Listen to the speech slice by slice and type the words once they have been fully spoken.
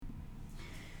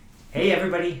Hey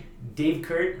everybody, Dave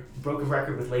Kurt, broker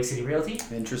record with Lake City Realty,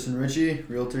 And Tristan Ritchie,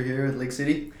 realtor here at Lake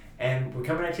City. and we're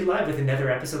coming at you live with another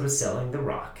episode of Selling the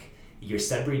Rock, your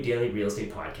Sudbury Daily Real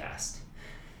Estate Podcast.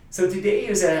 So today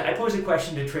I posed a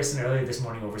question to Tristan earlier this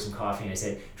morning over some coffee, and I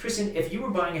said, Tristan, if you were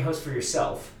buying a house for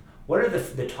yourself, what are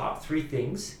the top three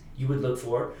things you would look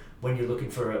for when you're looking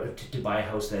for to buy a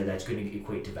house that's going to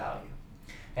equate to value?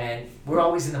 And we're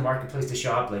always in the marketplace to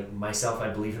shop. Like myself, I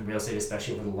believe in real estate,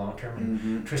 especially over the long term.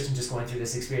 And Tristan just going through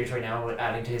this experience right now,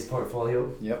 adding to his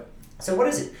portfolio. Yep. So what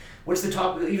is it? What's the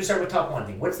top? You start with top one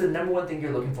thing. What's the number one thing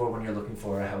you're looking for when you're looking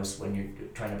for a house when you're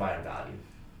trying to buy on value?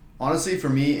 Honestly, for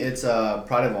me, it's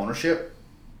pride of ownership.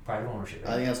 Pride of ownership. I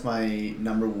Right? think that's my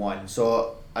number one.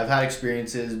 So I've had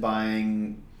experiences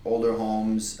buying older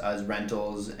homes as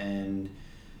rentals, and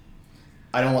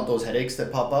I don't want those headaches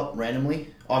that pop up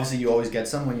randomly. Obviously, you always get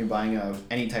some when you're buying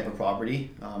any type of property,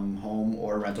 home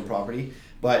or rental property.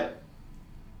 But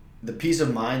the peace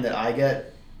of mind that I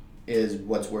get is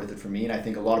what's worth it for me, and I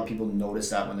think a lot of people notice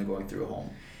that when they're going through a home.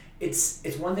 It's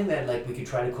one thing that like we could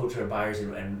try to coach our buyers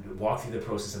and walk through the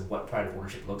process of what pride of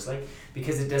ownership looks like,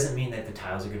 because it doesn't mean that the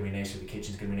tiles are going to be nice or the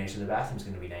kitchen's going to be nice or the bathroom's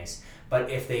going to be nice. But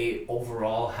if they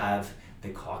overall have the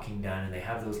caulking done and they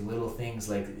have those little things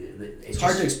like It's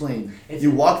hard to explain. it's- You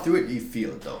walk through it, you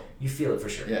feel it though. you feel it for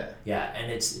sure. Yeah.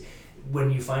 And it's when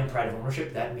you find pride of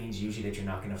ownership, that means usually that you're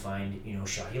not going to find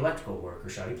shoddy electrical work or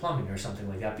shoddy plumbing or something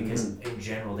like that, because in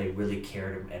general they really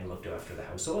cared and looked after the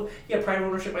house. So yeah, pride of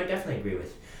ownership I definitely agree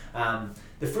with.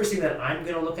 The first thing that I'm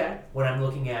going to look at when I'm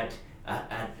looking at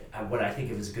what I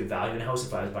think of as good value in a house,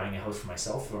 if I was buying a house for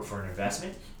myself or for an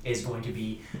investment, is going to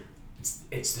be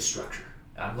it's the structure.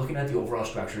 I'm looking at the overall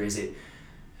structure.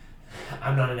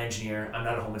 I'm not an engineer, I'm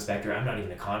not a home inspector, I'm not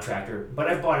even a contractor, but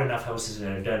I've bought enough houses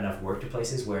and I've done enough work to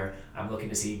places where I'm looking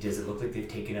to see, does it look like they've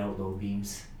taken out low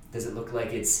beams? Does it look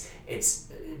like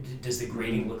does the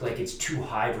grading look like it's too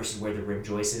high versus where the rim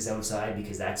joist is outside?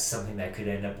 Because that's something that could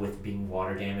end up with being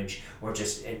water damage or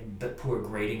just the poor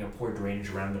grading or poor drainage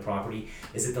around the property.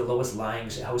 Is it the lowest lying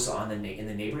house in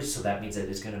the neighbors? So that means that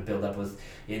it's going to build up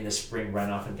in the spring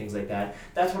runoff and things like that.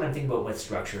 That's what I'm thinking about with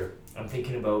structure. I'm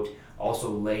thinking about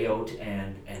also layout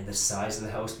and the size of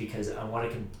the house, because I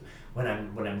want to when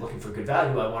I'm looking for good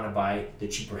value, I want to buy the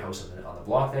cheaper house on the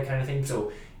block, that kind of thing.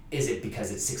 So is it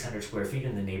because it's 600 square feet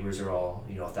and the neighbors are all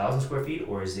 1,000 square feet,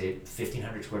 or is it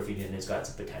 1,500 square feet and it's got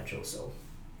some potential? So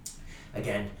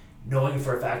again, knowing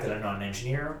for a fact that I'm not an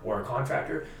engineer or a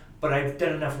contractor, but I've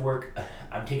done enough work,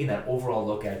 I'm taking that overall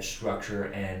look at structure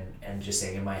and just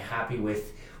saying, am I happy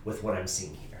with what I'm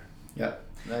seeing here? Yeah.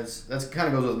 That's kind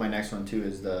of goes with my next one too.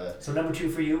 Is So number two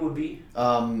for you would be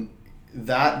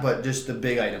that, but just the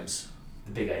big items: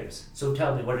 the big items. So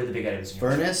tell me, what are the big items in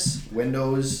your furnace,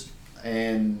 windows,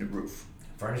 and roof.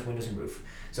 Furnace, windows, and roof.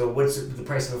 So what's the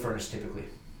price of a furnace typically?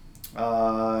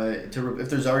 If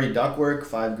there's already ductwork,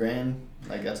 $5,000.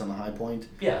 Like that's on the high point.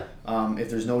 Yeah. If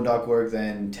there's no ductwork,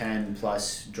 then 10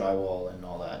 plus drywall and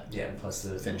all that. Yeah, and plus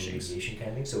the Finishings. radiation kind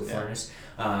of thing. So Yeah. furnace,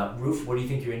 roof. What do you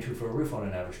think you're into for a roof on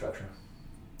an average structure?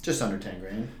 Just under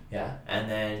 $10,000. Yeah, and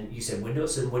then you said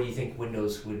windows. So what do you think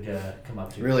windows would come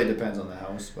up to? Really depends on the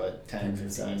house, but 10,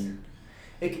 Depends on 15.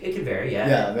 It can vary. Yeah.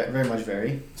 Yeah, very much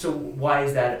vary. So why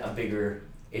is that a bigger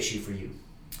issue for you?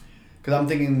 Because I'm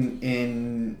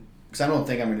thinking because I don't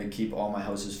think I'm going to keep all my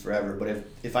houses forever, but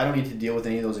if I don't need to deal with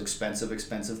any of those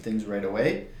expensive things right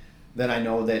away, then I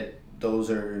know that those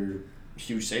are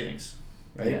huge savings,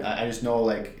 right? Yeah. I just know,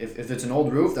 like, if it's an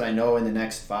old roof, then I know in the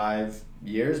next 5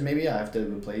 years, maybe I have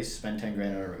to spend $10,000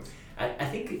 on a roof. I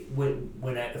think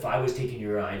if I was taking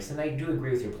your eyes, and I do agree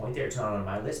with your point there, it's not on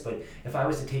my list, but if I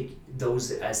was to take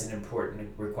those as an important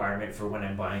requirement for when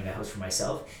I'm buying a house for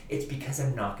myself, it's because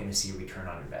I'm not going to see a return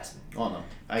on investment. Oh no,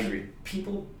 I agree.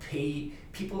 People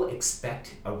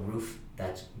expect a roof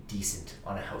that's decent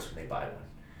on a house when they buy one.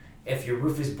 If your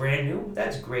roof is brand new,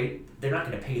 that's great. They're not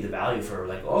going to pay you the value for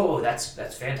like, oh, that's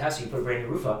fantastic, you put a brand new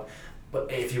roof up.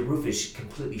 But if your roof is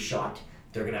completely shot,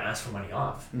 they're going to ask for money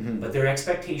off. Mm-hmm. But their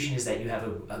expectation is that you have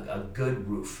a good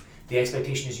roof. The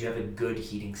expectation is you have a good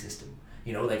heating system.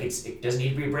 It doesn't need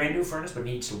to be a brand new furnace, but it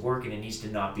needs to work and it needs to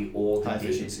not be old High and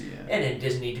dated. efficiency, yeah. And it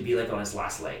doesn't need to be like on its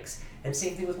last legs. And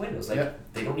same thing with windows. They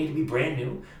don't need to be brand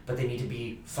new, but they need to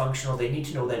be functional. They need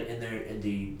to know that in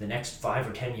the next 5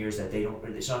 or 10 years that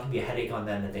it's not going to be a headache on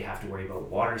them that they have to worry about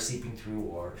water seeping through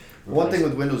or. One thing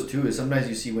with windows too is sometimes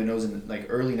you see windows in like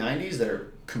early 90s that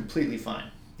are completely fine.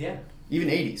 Yeah. Even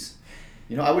 80s.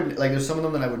 I wouldn't, like, there's some of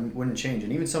them that I wouldn't change,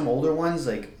 and even some older ones,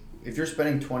 like if you're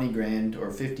spending $20,000 or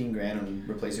 $15,000 on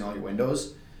replacing all your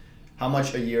windows, How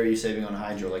much a year are you saving on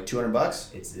hydro? Like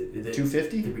 $200? It's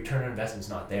 $250? The return on investment's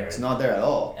not there. It's not there at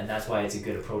all. And that's why it's a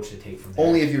good approach to take from there.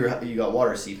 Only if you got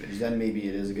water seepage, then maybe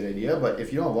it is a good idea. But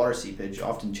if you don't have water seepage,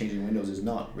 often changing windows is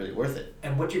not really worth it.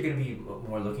 And what you're going to be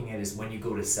more looking at is when you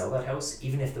go to sell that house,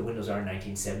 even if the windows are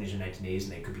 1970s or 1980s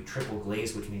and they could be triple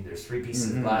glazed, which means there's 3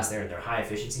 pieces of glass there and they're high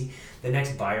efficiency, the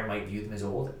next buyer might view them as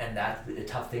old, and that's a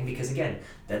tough thing because again,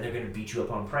 then they're going to beat you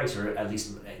up on price, or at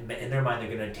least in their mind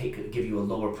they're going to give you a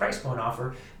lower price point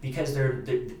offer because they're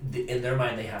in their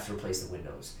mind they have to replace the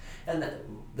windows. And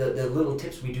the little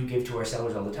tips we do give to our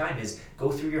sellers all the time is go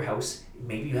through your house.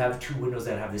 Maybe you have 2 windows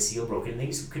that have the seal broken.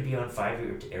 These could be on 5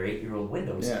 or 8 year old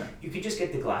windows. Yeah. You could just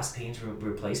get the glass panes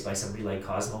replaced by somebody like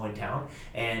Cosmo in town.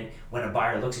 And when a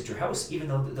buyer looks at your house, even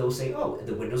though they'll say, "Oh,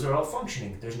 the windows are all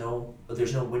functioning. There's no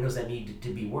windows that need to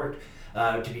be worked,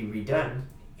 to be redone."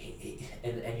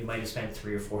 And you might have spent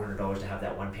 $300 or $400 to have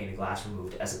that one pane of glass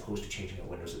removed, as opposed to changing the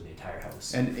windows in the entire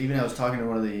house. And even I was talking to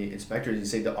one of the inspectors, he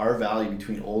said the R value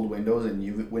between old windows and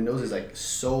new windows is like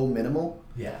so minimal.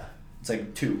 Yeah. It's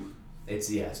like 2. It's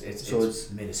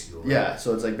minuscule. Right? Yeah,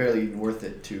 so it's like barely even worth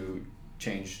it to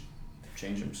change them.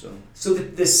 So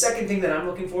the second thing that I'm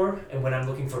looking for, and when I'm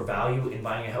looking for value in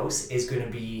buying a house, is going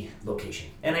to be location.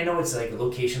 And I know it's like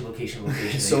location.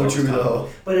 So true though.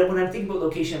 But when I'm thinking about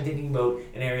location, I'm thinking about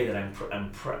an area that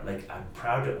I'm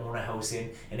proud to own a house in,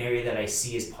 an area that I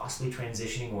see as possibly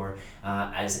transitioning or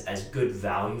as good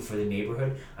value for the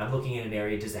neighborhood. I'm looking at an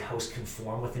area. Does the house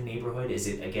conform with the neighborhood? Is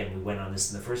it, again, we went on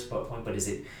this in the first point, but is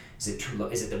it too low?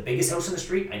 Is it the biggest house on the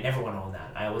street? I never want to own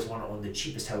that. I always want to own the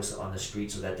cheapest house on the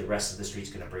street so that the rest of the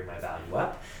street's going to bring my value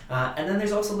up. And then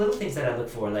there's also little things that I look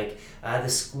for, like the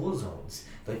school zones.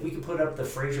 Like we could put up the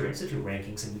Fraser Institute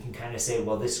rankings and we can kind of say,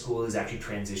 well, this school is actually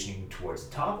transitioning towards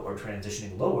the top or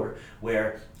transitioning lower,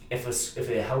 where if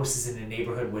a house is in a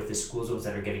neighborhood with the school zones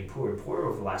that are getting poorer and poorer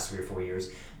over the last 3 or 4 years,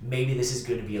 maybe this is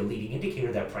going to be a leading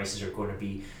indicator that prices are going to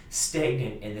be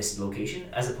stagnant in this location,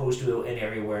 as opposed to an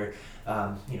area where,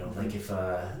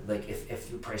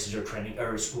 if prices are trending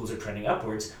or schools are trending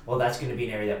upwards, well, that's going to be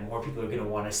an area that more people are going to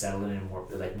want to settle in,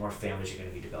 and more families are going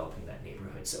to be developing in that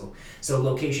neighborhood. So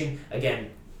location,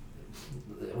 again,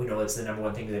 we know it's the number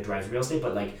one thing that drives real estate,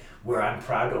 but like where I'm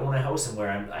proud to own a house and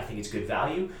where I think it's good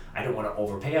value, I don't want to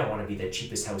overpay. I want to be the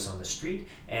cheapest house on the street,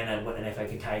 and if I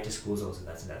can tie it to school zones, and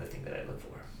that's another thing that I look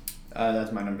for.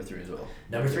 That's my number 3 as well.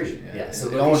 Number 3, yeah. So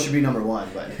it almost should be number 1,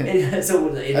 but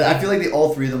I feel like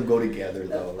all 3 of them go together,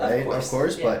 though, right? Of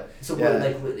course, yeah. But so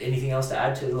anything else to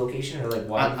add to the location, or like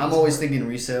why? I'm always thinking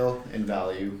resale and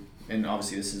value, and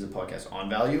obviously this is a podcast on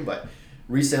value, but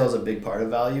resale is a big part of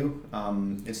value.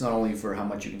 It's not only for how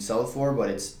much you can sell it for, but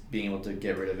it's being able to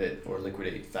get rid of it or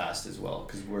liquidate fast as well,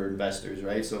 because we're investors,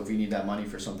 right? So if we need that money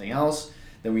for something else,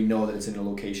 then we know that it's in a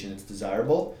location that's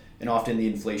desirable. And often the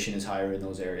inflation is higher in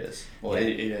those areas. Well, it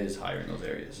is higher in those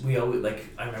areas. We always,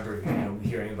 I remember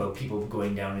hearing about people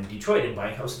going down in Detroit and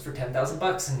buying houses for $10,000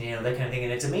 and that kind of thing,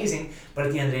 and it's amazing. But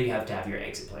at the end of the day, you have to have your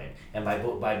exit plan, and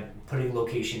by putting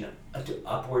location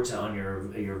upwards on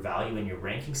your value in your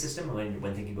ranking system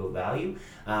when thinking about value,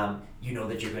 you know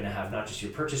that you're going to have not just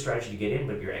your purchase strategy to get in,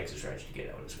 but your exit strategy to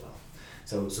get out as well.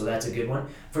 So that's a good one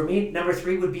for me. Number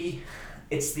 3 would be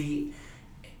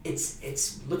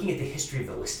it's looking at the history of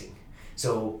the listing.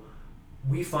 So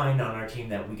we find on our team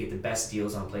that we get the best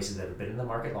deals on places that have been in the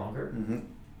market longer. Mm-hmm.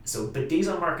 So, but days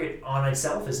on market on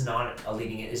itself is not a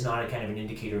kind of an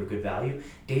indicator of good value.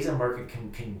 Days on market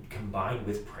can combine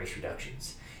with price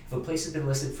reductions. If a place has been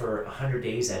listed for 100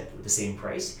 days at the same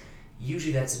price,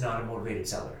 usually that's not a motivated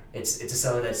seller. It's a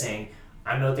seller that's saying,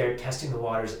 I'm out there testing the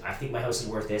waters, I think my house is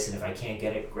worth this, and if I can't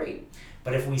get it, great.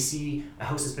 But if we see a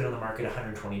house that's been on the market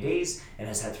 120 days and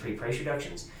has had 3 price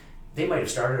reductions, they might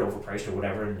have started overpriced or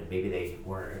whatever, and maybe they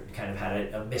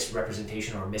had a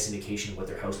misrepresentation or a misindication of what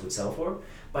their house would sell for.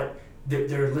 But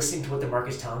they're listening to what the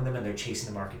market's telling them, and they're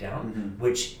chasing the market down,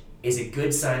 which is a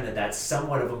good sign that that's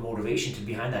somewhat of a motivation to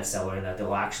behind that seller, and that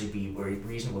they'll actually be very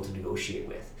reasonable to negotiate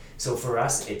with. So for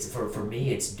us, for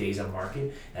me, it's days on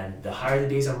market, and the higher the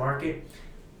days on market,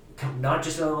 not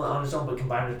just on its own, but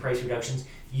combined with price reductions,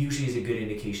 usually is a good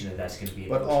indication that that's going to be.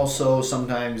 But also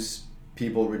sometimes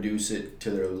people reduce it to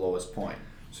their lowest point,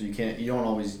 so you can't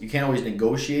always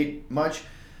negotiate much,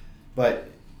 but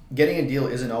getting a deal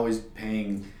isn't always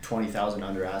paying $20,000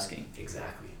 under asking.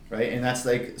 Exactly. Right, and that's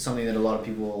like something that a lot of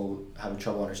people have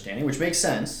trouble understanding, which makes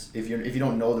sense if you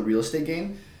don't know the real estate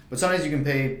game. But sometimes you can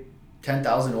pay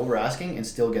 $10,000 over asking and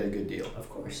still get a good deal. Of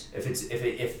course, if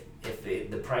if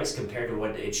the price compared to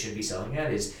what it should be selling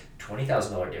at is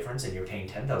 $20,000 difference and you're paying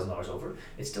 $10,000 over,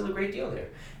 it's still a great deal there.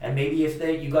 And maybe if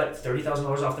you got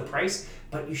 $30,000 off the price,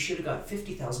 but you should have got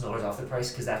 $50,000 off the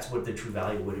price because that's what the true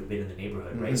value would have been in the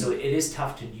neighborhood, right? So it is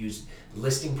tough to use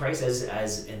listing price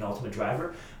as an ultimate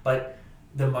driver, but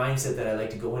the mindset that I like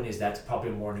to go in is that's probably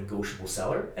a more negotiable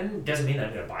seller, and it doesn't mean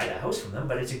I'm going to buy that house from them,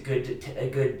 but it's a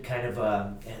good kind of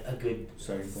a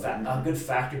good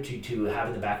factor to have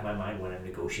in the back of my mind when I'm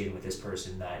negotiating with this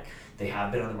person, that they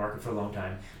have been on the market for a long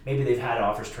time. Maybe they've had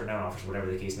offers, turned down offers,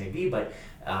 whatever the case may be, but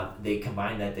they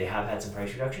combine that they have had some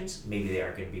price reductions. Maybe they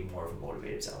are going to be more of a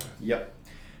motivated seller. Yep.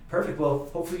 Perfect. Well,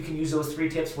 hopefully you can use those 3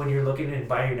 tips when you're looking and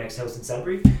buying your next house in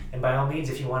Sudbury. And by all means,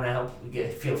 if you want to help,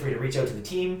 feel free to reach out to the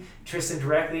team, Tristan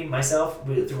directly, myself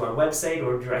through our website,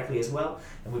 or directly as well,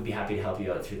 and we'd be happy to help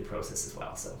you out through the process as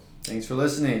well. So thanks for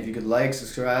listening. If you could like,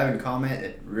 subscribe, and comment,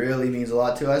 it really means a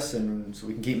lot to us, and so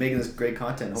we can keep making this great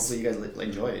content. Hopefully you guys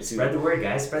enjoy it too. Spread the word,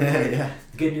 guys. Spread the word. Yeah.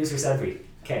 Good news for Sudbury.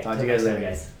 Okay. Talk to you guys later,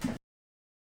 guys.